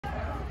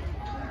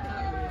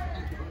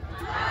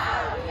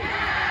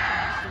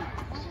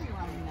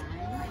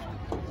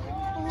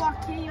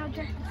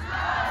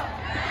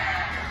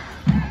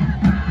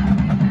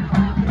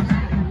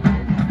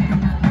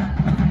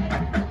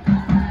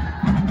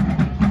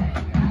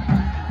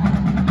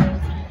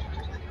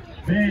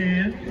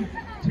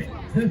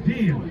the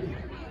field.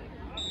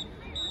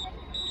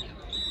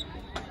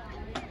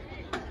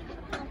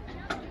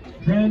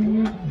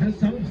 From the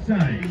south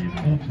side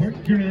of Fort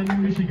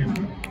Huron, Michigan,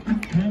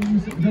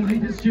 comes the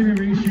latest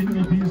generation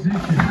of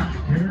musicians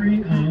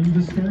carrying on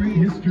the storied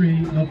history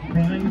of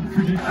pride,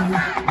 tradition,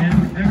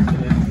 and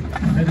excellence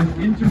that has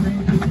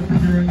integrated Fort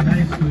Huron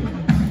High School,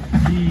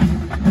 the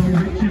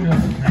original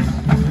high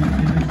school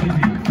in the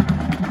city.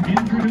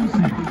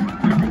 Introducing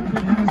the group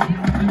that has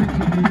been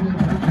imitated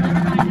by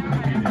every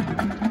located,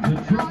 the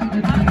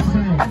trumpet and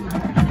sound,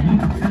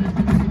 unique and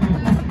beautiful,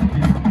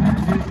 is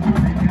practiced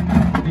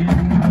band in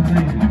the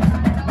land.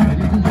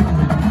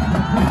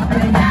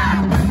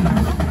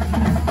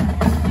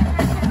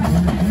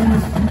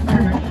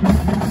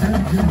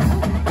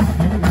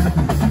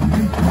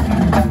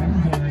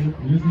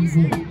 Ladies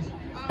and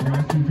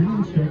gentlemen,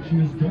 instruction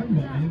is done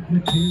by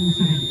Michaela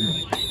Sedinka.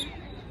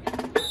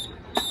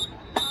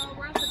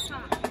 We're at the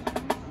top.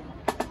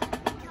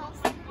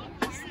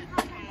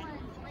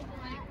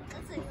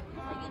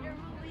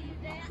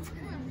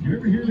 You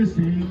ever hear the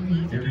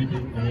saying,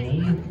 everything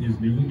old is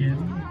new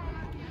again?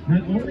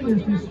 Not only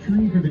is this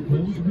true for the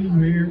clothes we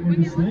wear or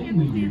the slang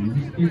we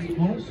use, it's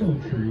also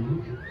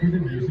true for the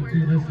music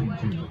we listen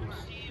to.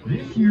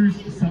 This year's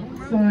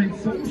Southside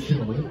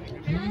Social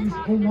pays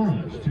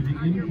homage to the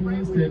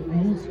influence that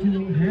old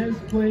school has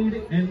played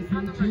and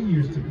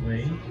continues to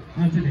play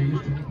on today's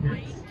top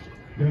hits.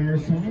 There are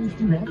songs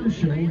throughout the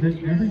show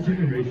that every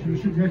generation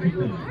should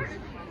recognize.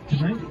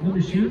 Tonight, the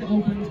machine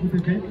opens with a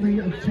medley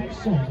of two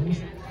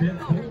songs that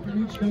both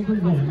reached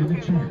 #1 in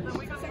the charts.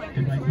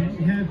 If I Can't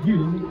Have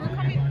You by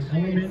Von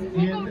Element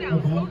and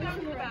About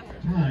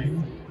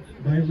Time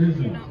by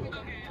Lizzo.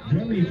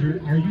 Drum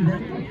major, are you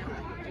ready?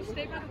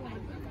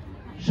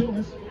 Show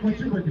us what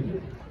you're working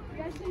with.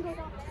 You guys can go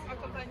down. I'll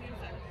come back and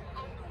say.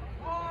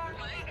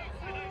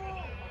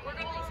 We're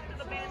going to listen to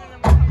the band and then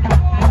we'll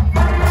come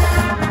back.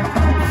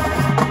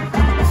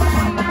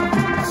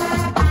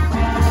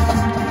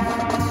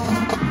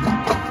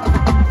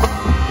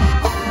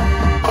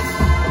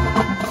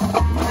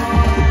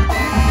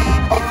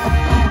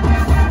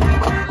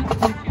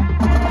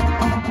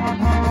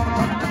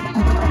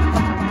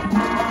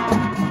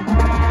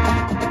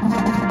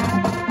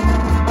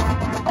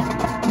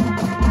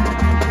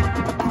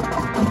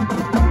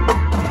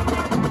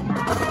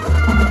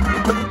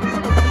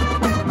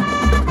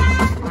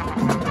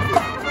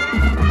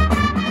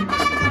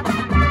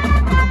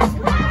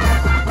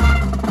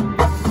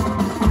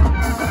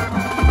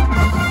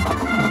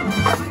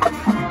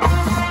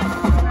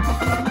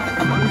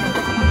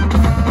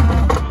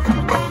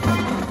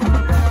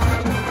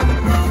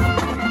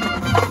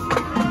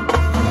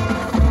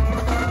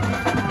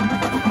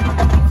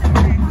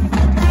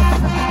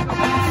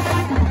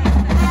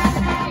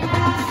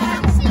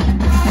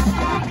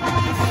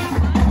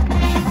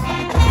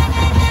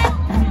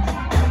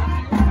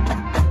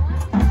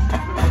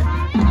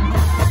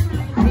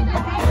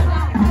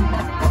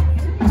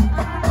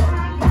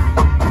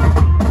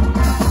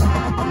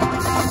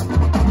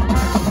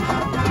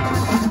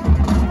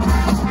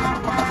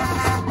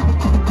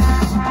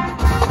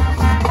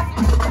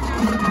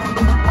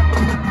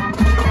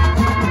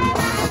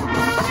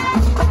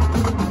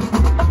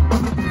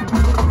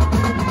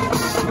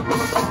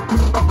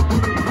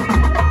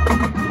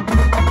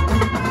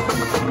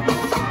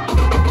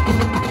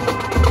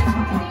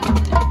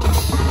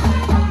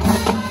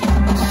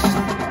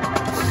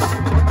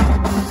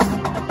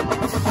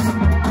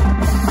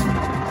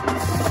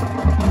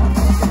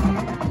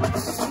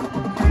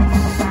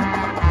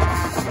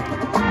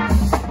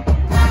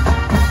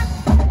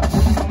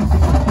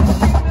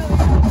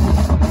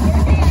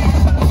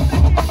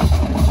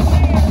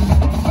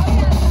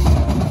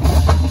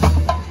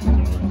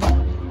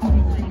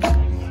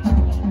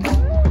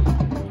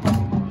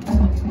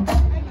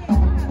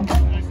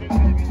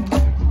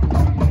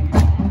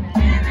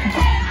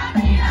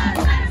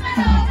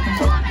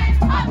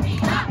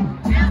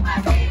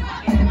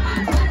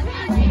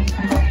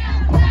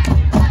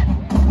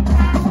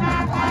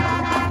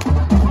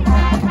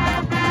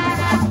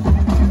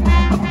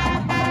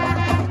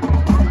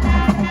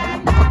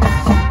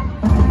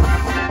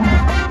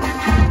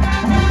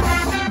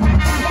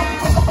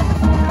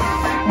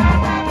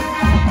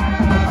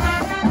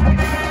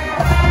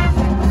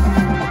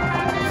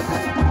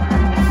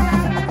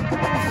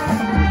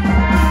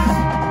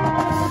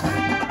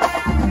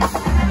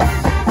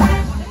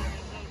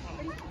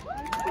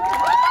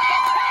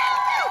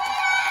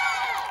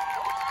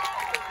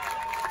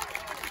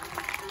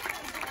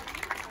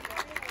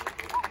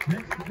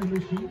 Next, the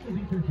machine will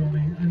be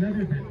performing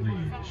another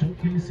medley,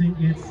 showcasing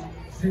its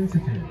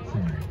sensitive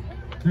side.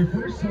 Their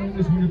first song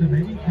is one of the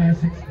many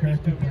classics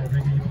crafted by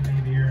reggae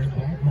pioneer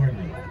Bob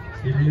Marley.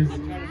 It is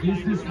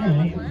This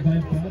Love by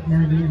Bob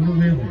Marley and the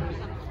Wailers.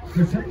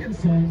 The second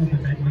song of the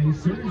medley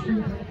surged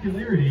in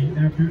popularity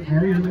after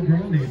Ariana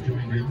Grande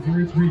joined in for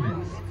its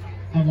remix.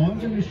 Along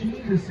the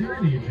machine to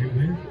serenade you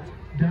with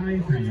Die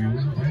For You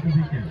by The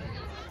Weeknd.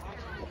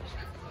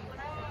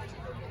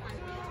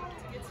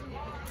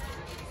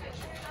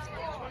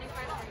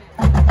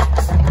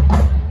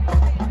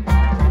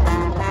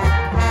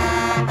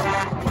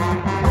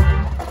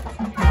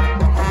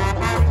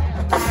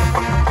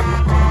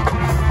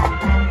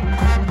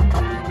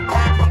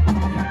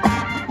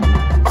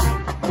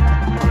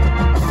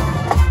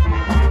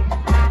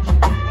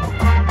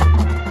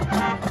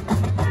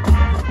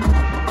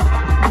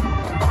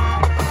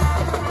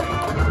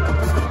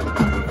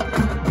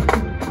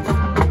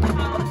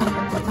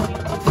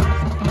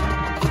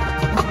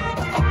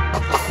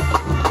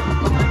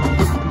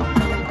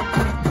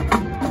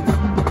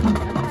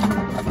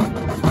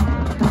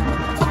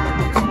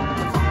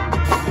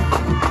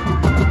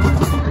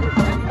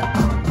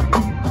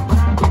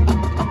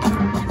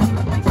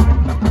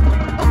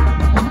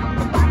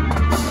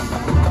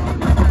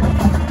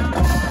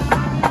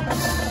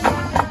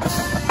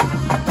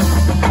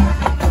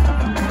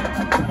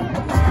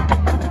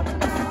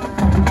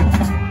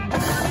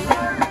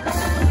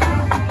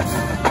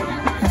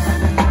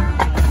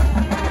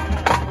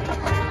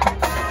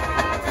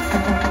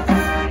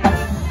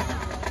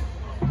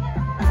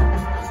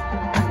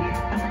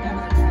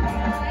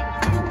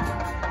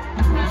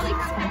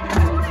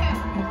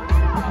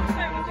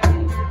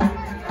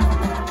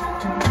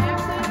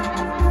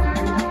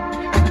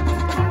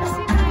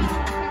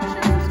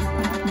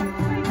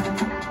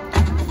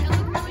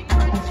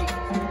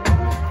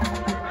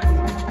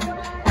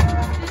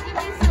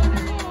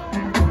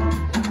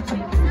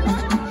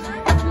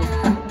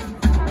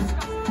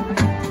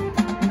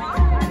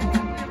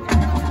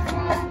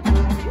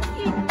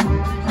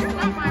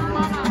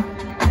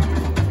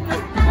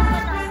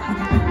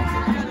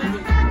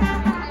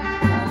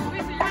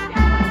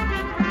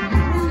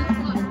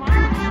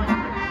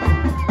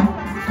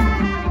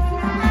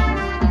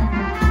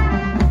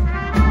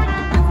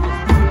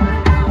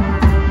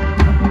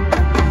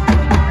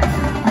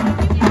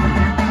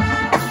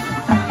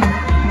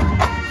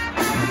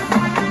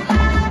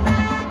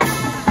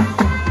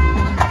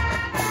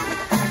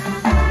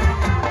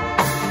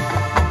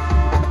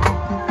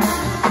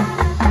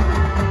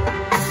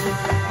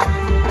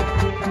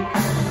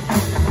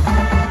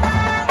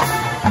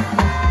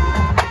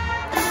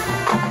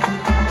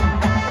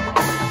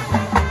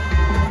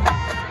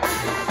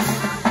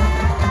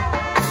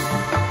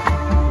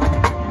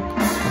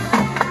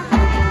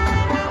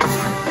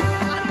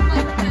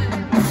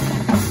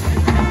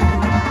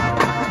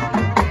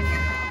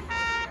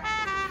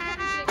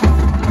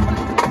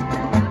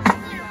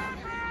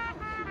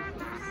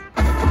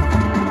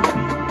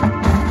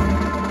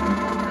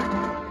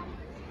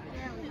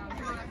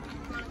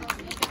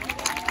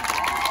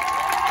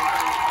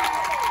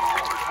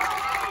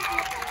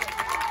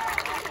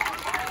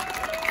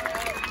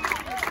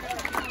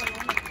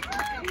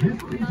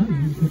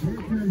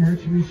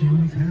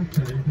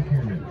 halftime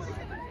performance.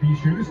 Be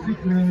sure to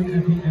stick around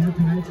at the end of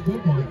tonight's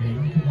football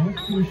game to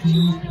watch the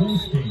machine's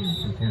post-game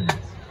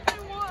performance.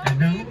 And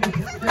now,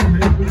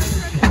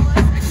 the